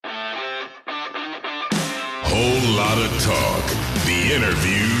whole lot of talk. The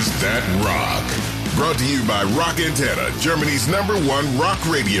interviews that rock. Brought to you by Rock Antenne, Germany's #1 rock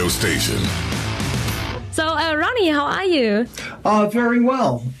radio station. So, Ronnie, how are you? Very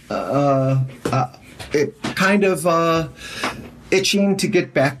well. It kind of itching to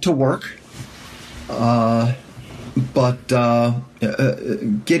get back to work, but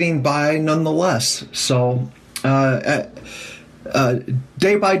getting by nonetheless. So, day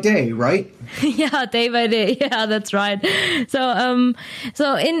by day, right? Yeah, day by day. Yeah, that's right. So,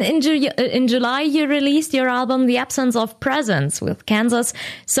 in July you released your album "The Absence of Presence" with Kansas.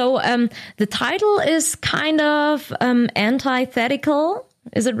 So, the title is kind of antithetical.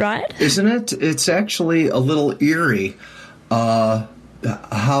 Is it right? Isn't it? It's actually a little eerie how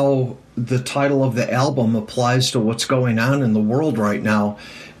the title of the album applies to what's going on in the world right now.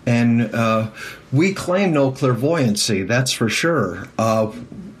 And we claim no clairvoyancy, that's for sure.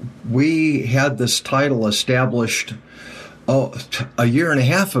 We had this title established a year and a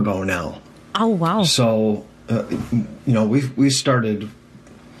half ago now. Oh, wow. So, we started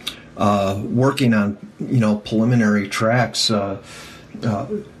working on, preliminary tracks.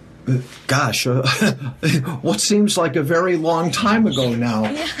 What seems like a very long time ago now.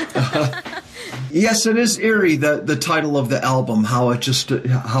 Yes, it is eerie, the title of the album. How it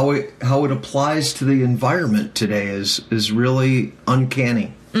applies to the environment today is really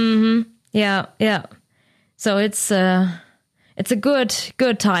uncanny. Mm-hmm. Yeah. So it's a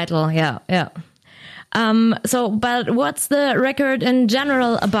good title. Yeah. But what's the record in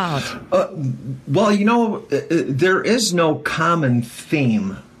general about? Well, there is no common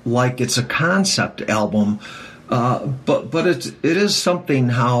theme. Like it's a concept album, but it is something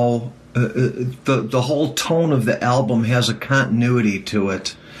how the whole tone of the album has a continuity to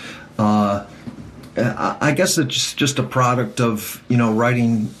it. I guess it's just a product of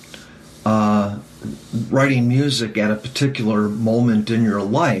writing music at a particular moment in your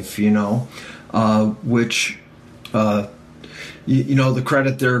life, which the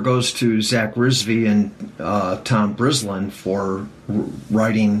credit there goes to Zach Rizvi and Tom Brislin for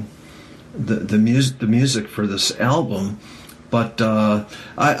writing the music for this album. But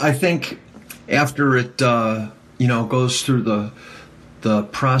I think after it goes through the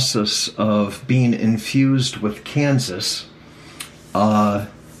process of being infused with Kansas,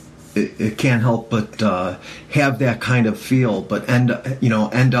 it can't help but have that kind of feel, but end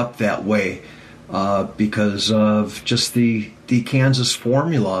up that way. Because of just the Kansas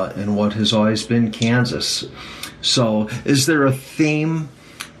formula and what has always been Kansas. So, is there a theme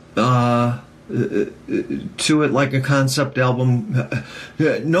to it like a concept album?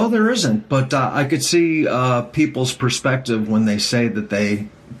 No, there isn't. But I could see people's perspective when they say that they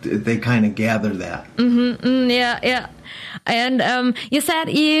kind of gather that. Mm-hmm. Yeah. And you said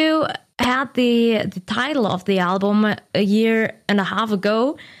you had the title of the album a year and a half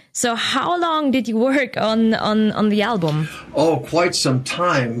ago. So how long did you work on the album? Oh, quite some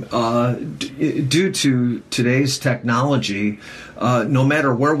time. Due to today's technology, no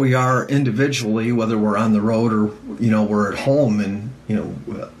matter where we are individually, whether we're on the road or we're at home, and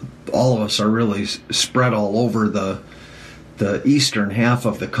all of us are really spread all over the eastern half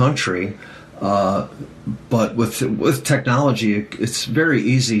of the country. But with technology, it's very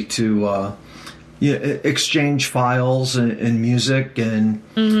easy to exchange files and music, and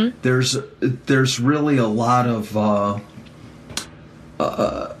there's really a lot of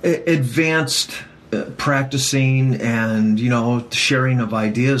advanced practicing and sharing of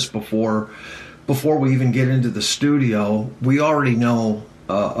ideas before we even get into the studio. We already know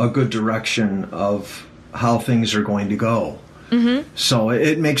a good direction of how things are going to go. Mm-hmm. So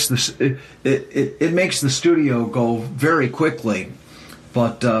it makes it makes the studio go very quickly.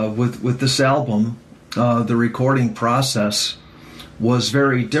 But with this album, the recording process was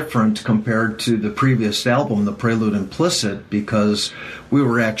very different compared to the previous album, The Prelude Implicit, because we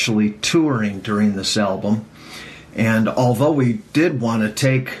were actually touring during this album. And although we did want to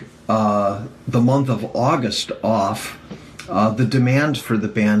take the month of August off, the demand for the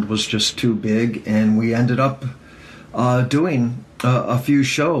band was just too big, and we ended up doing a few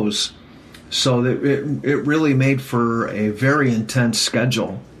shows. So that it really made for a very intense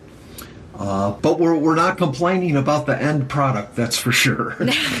schedule. But we're not complaining about the end product, that's for sure.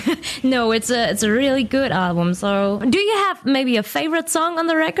 No, it's a really good album. So, do you have maybe a favorite song on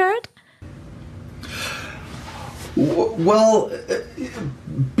the record? Well,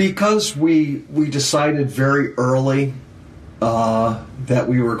 because we decided very early that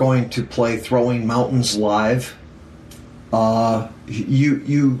we were going to play Throwing Mountains live,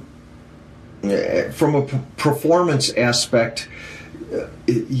 you from a performance aspect,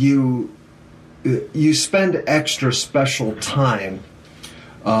 you you spend extra special time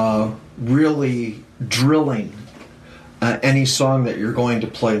really drilling any song that you're going to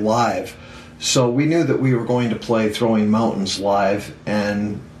play live. So we knew that we were going to play Throwing Mountains live,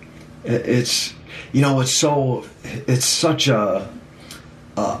 and it's such a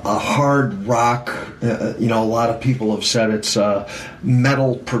hard rock. A lot of people have said it's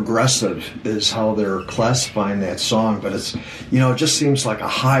metal progressive is how they're classifying that song, but it's it just seems like a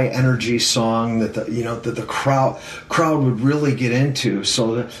high energy song that the crowd would really get into.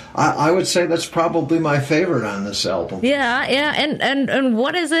 So I would say that's probably my favorite on this album. Yeah, and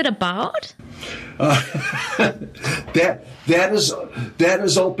what is it about? That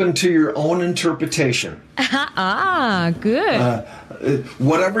is open to your own interpretation. Good.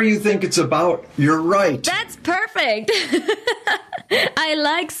 Whatever you think it's about, you're right. That's perfect. I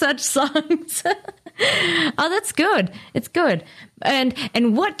like such songs. Oh, that's good. It's good. And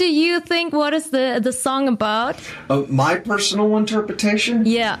what do you think? What is the song about? My personal interpretation?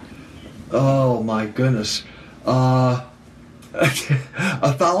 Yeah. Oh my goodness.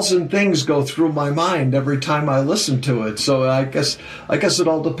 1,000 things go through my mind every time I listen to it. So I guess it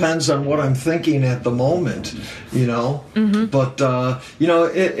all depends on what I'm thinking at the moment, Mm-hmm. But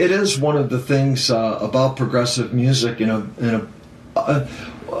it is one of the things about progressive music. A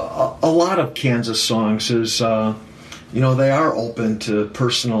lot of Kansas songs is they are open to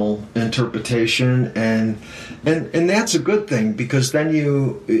personal interpretation, and that's a good thing, because then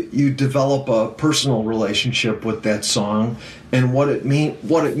you develop a personal relationship with that song and what it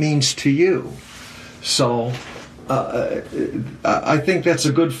means to you. So I think that's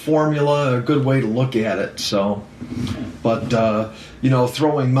a good formula, a good way to look at it. So, but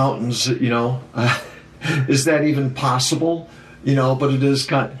Throwing Mountains, is that even possible? But it is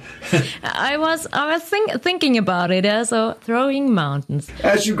kind of I was thinking about it. So Throwing Mountains.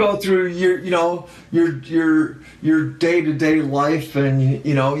 As you go through your day-to-day life, and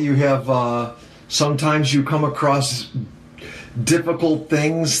you have sometimes you come across difficult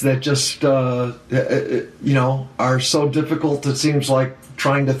things that just are so difficult it seems like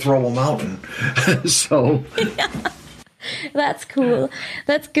trying to throw a mountain. So That's cool.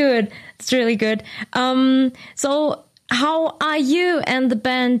 That's good. It's really good. So how are you and the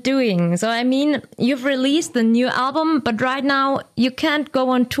band doing? So, I mean, you've released the new album, but right now you can't go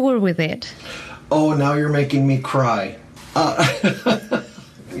on tour with it. Oh, now you're making me cry. I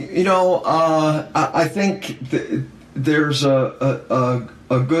think there's a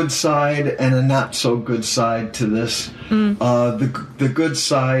good side and a not so good side to this. The good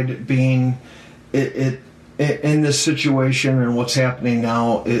side being it in this situation and what's happening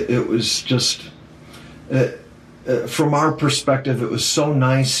now. It was just. From our perspective, it was so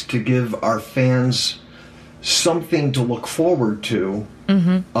nice to give our fans something to look forward to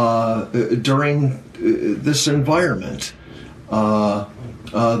during this environment. The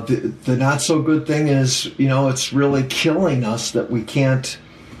not so good thing is, it's really killing us that we can't,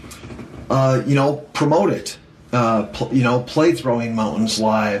 promote it. Play Throwing Mountains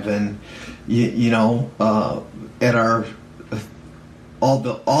live, and at our. All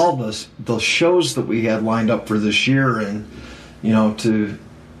the shows that we had lined up for this year, and to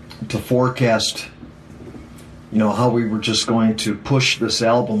forecast how we were just going to push this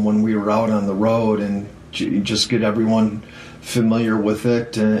album when we were out on the road, and just get everyone familiar with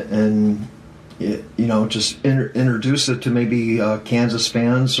it, and just introduce it to maybe Kansas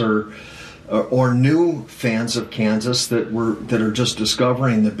fans or new fans of Kansas that are just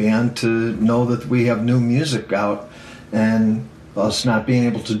discovering the band, to know that we have new music out. And us not being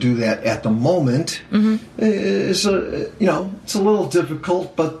able to do that at the moment is it's a little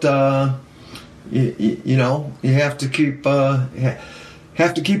difficult, but you have to keep a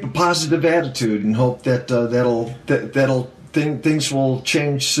positive attitude and hope that things will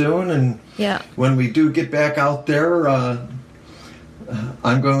change soon. And when we do get back out there, I'm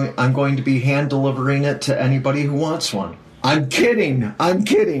going to be hand delivering it to anybody who wants one. I'm kidding.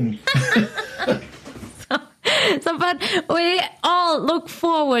 So, but we all look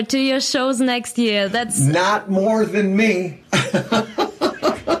forward to your shows next year. That's not more than me.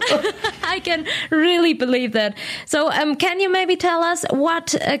 I can really believe that. So, can you maybe tell us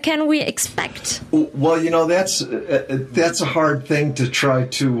what can we expect? Well, that's a hard thing to try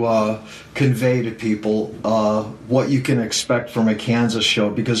to convey to people, what you can expect from a Kansas show,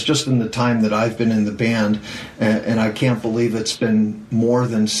 because just in the time that I've been in the band, and I can't believe it's been more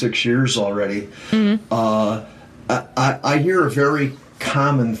than 6 years already, I hear a very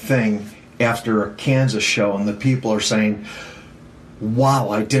common thing after a Kansas show, and the people are saying, wow,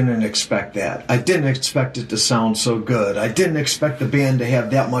 I didn't expect that. I didn't expect it to sound so good. I didn't expect the band to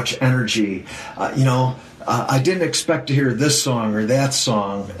have that much energy. I didn't expect to hear this song or that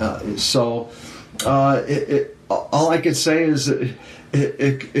song. All I could say is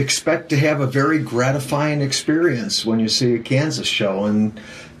expect to have a very gratifying experience when you see a Kansas show, and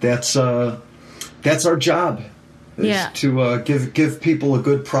that's our job. To give people a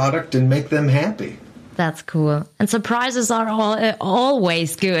good product and make them happy. That's cool. And surprises are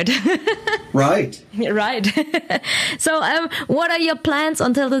always good. Right. Right. So, what are your plans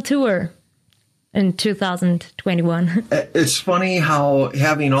until the tour in 2021? It's funny how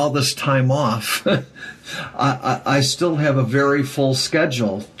having all this time off, I still have a very full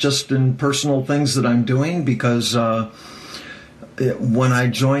schedule just in personal things that I'm doing, because when I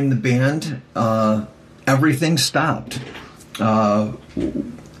joined the band, everything stopped.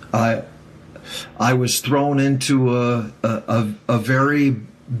 I was thrown into a very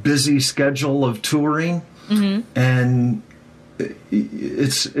busy schedule of touring, and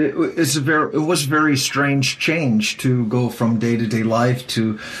it was a very strange change to go from day-to-day life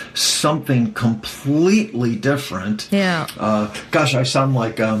to something completely different. Yeah. Gosh, I sound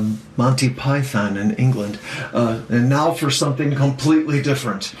like Monty Python in England, and now for something completely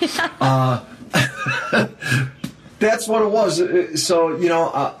different. That's what it was. So,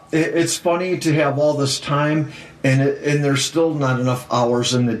 it's funny to have all this time, and there's still not enough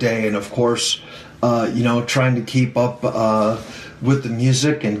hours in the day. And, of course, trying to keep up with the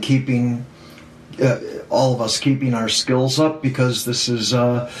music and keeping all of us keeping our skills up, because this is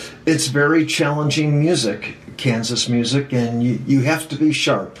it's very challenging music, Kansas music, and you have to be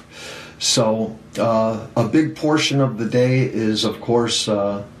sharp. So a big portion of the day is, of course,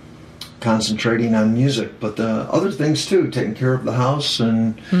 concentrating on music, but other things too, taking care of the house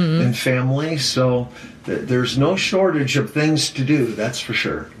and family. So there's no shortage of things to do, that's for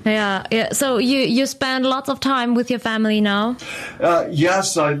sure. Yeah. So you spend lots of time with your family now?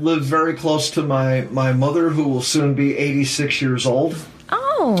 Yes, I live very close to my mother, who will soon be 86 years old.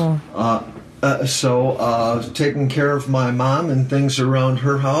 Oh. So taking care of my mom and things around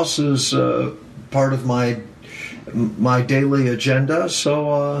her house is part of my daily agenda,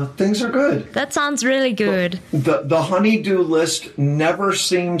 so things are good. That sounds really good. The honey-do list never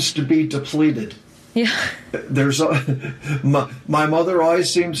seems to be depleted. Yeah. My mother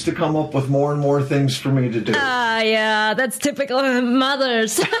always seems to come up with more and more things for me to do. Yeah, that's typical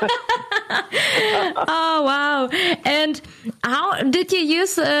mothers. Oh, wow. And how did you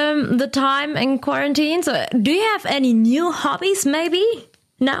use the time in quarantine? So, do you have any new hobbies, maybe?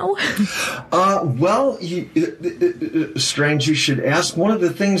 No? Well, strange you should ask. One of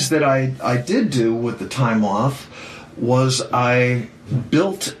the things that I did do with the time off was I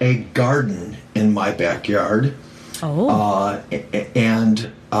built a garden in my backyard. Oh.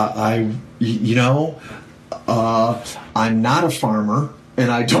 And I'm not a farmer,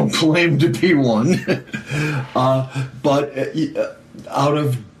 and I don't claim to be one. But out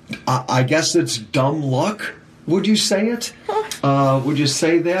of, I guess it's dumb luck. Would you say it? Would you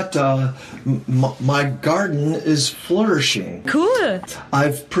say that? My garden is flourishing. Cool.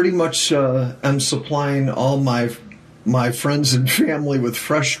 I've pretty much am supplying all my friends and family with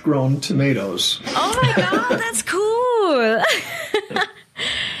fresh-grown tomatoes. Oh my God, that's cool.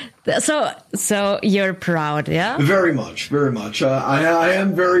 So you're proud, yeah? Very much, very much. I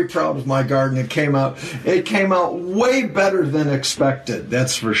am very proud of my garden. It came out way better than expected.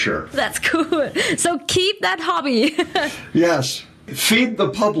 That's for sure. That's cool. So keep that hobby. Yes. Feed the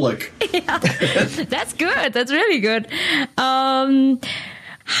public. Yeah. That's good. That's really good.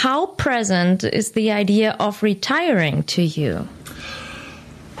 How present is the idea of retiring to you?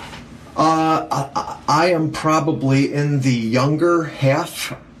 I am probably in the younger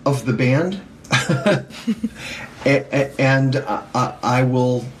half of the band, and I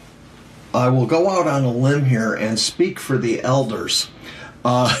will go out on a limb here and speak for the elders,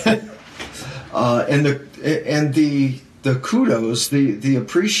 and the kudos, the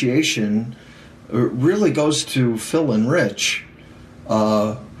appreciation really goes to Phil and Rich,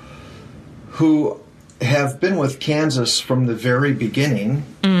 who have been with Kansas from the very beginning.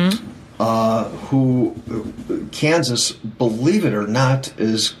 Who Kansas, believe it or not,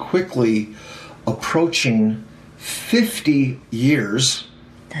 is quickly approaching 50 years.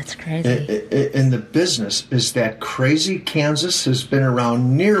 That's crazy. In the business. Is that crazy? Kansas has been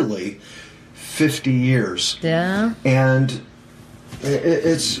around nearly 50 years. Yeah. And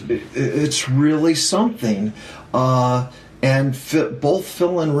it's really something. And both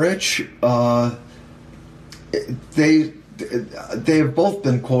Phil and Rich, they have both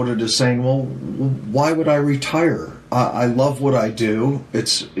been quoted as saying, well, why would I retire? I love what I do.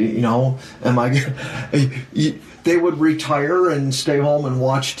 It's, they would retire and stay home and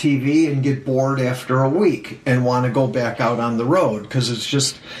watch TV and get bored after a week and want to go back out on the road because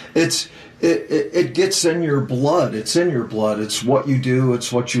it gets in your blood. It's in your blood. It's what you do.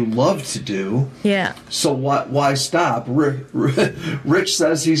 It's what you love to do. Yeah. So why stop? Rich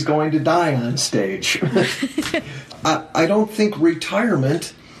says he's going to die on stage. I don't think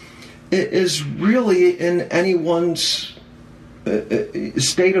retirement is really in anyone's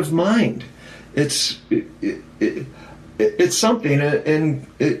state of mind. It's something, and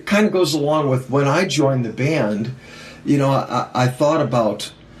it kind of goes along with when I joined the band. I thought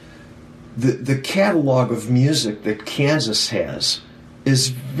about the catalog of music that Kansas has is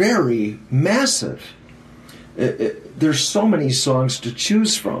very massive. There's so many songs to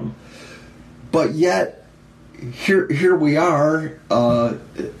choose from, but yet here we are,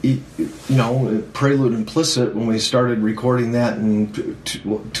 Prelude Implicit, when we started recording that in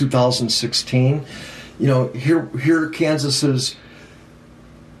 2016, here Kansas is,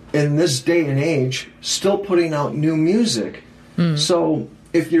 in this day and age, still putting out new music. So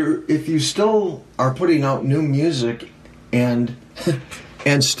if you still are putting out new music and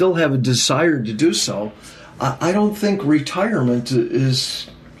still have a desire to do so, I don't think retirement is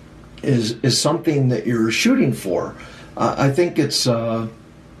something that you're shooting for. I think it's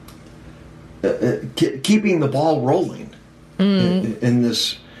keeping the ball rolling in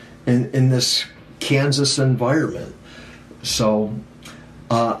this Kansas environment. So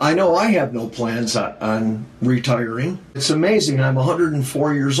I know I have no plans on retiring. It's amazing. I'm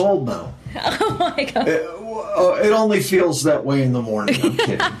 104 years old now. Oh my God! It only feels that way in the morning. I'm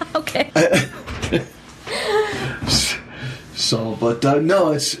kidding. Okay. So, but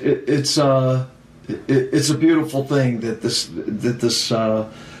no, it's a beautiful thing that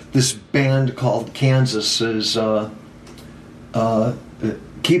this band called Kansas is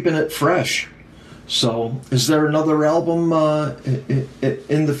keeping it fresh. So, is there another album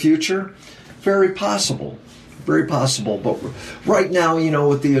in the future? Very possible, very possible. But right now,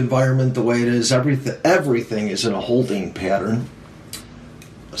 with the environment the way it is, everything is in a holding pattern.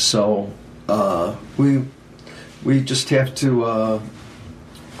 So, we just have to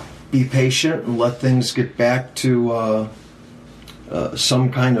be patient and let things get back to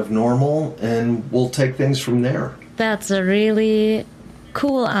some kind of normal, and we'll take things from there. That's a really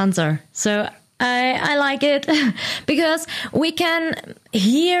cool answer. So I like it because we can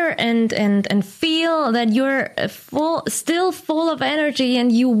hear and feel that you're still full of energy,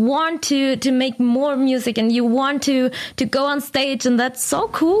 and you want to make more music, and you want to go on stage, and that's so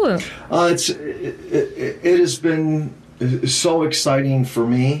cool. It has been so exciting for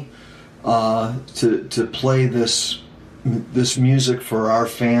me to play this music for our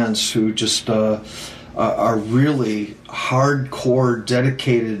fans who just are really hardcore,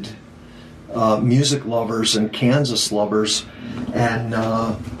 dedicated music lovers and Kansas lovers, and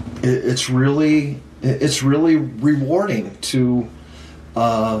it's really rewarding to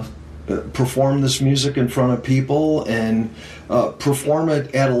perform this music in front of people and perform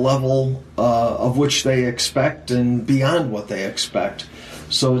it at a level of which they expect and beyond what they expect.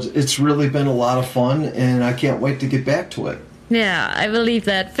 So it's really been a lot of fun, and I can't wait to get back to it. Yeah, I believe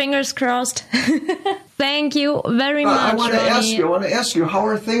that. Fingers crossed. Thank you very much, I want to ask you, how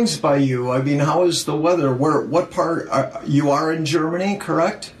are things by you? I mean, how is the weather? What part you are in Germany,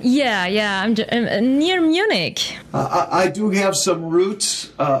 correct? Yeah, I'm near Munich. I do have some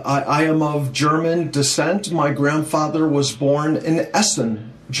roots. I am of German descent. My grandfather was born in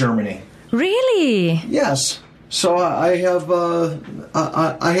Essen, Germany. Really? Yes. So I have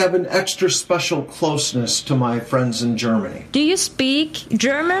an extra special closeness to my friends in Germany. Do you speak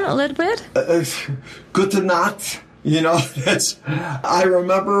German a little bit? Gute Nacht. I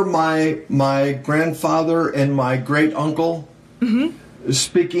remember my grandfather and my great uncle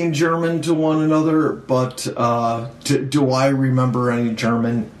speaking German to one another, but do I remember any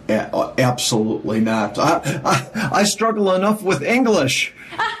German? Absolutely not. I struggle enough with English.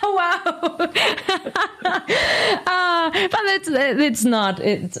 Oh, wow. But it's not.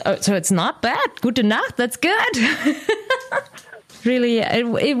 So it's not bad. Gute Nacht. That's good. Really,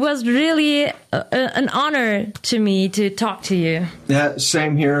 it was really an honor to me to talk to you. Yeah,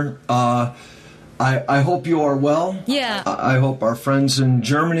 same here. I hope you are well. Yeah. I hope our friends in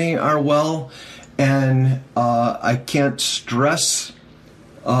Germany are well. And I can't stress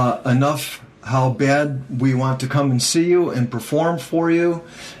enough how bad we want to come and see you and perform for you.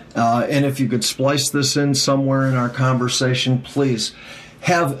 And if you could splice this in somewhere in our conversation, please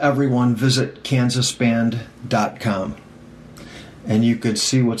have everyone visit kansasband.com. and you could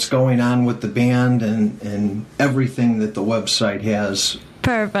see what's going on with the band and everything that the website has.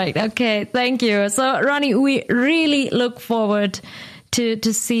 Perfect. Okay, thank you. So, Ronnie, we really look forward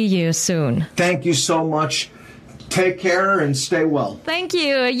to see you soon. Thank you so much. Take care and stay well. Thank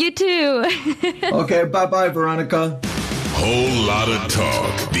you. You too. Okay, bye-bye, Veronica. Whole lot of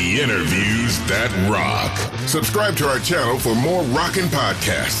talk. The interviews that rock. Subscribe to our channel for more rockin'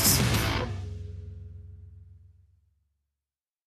 podcasts.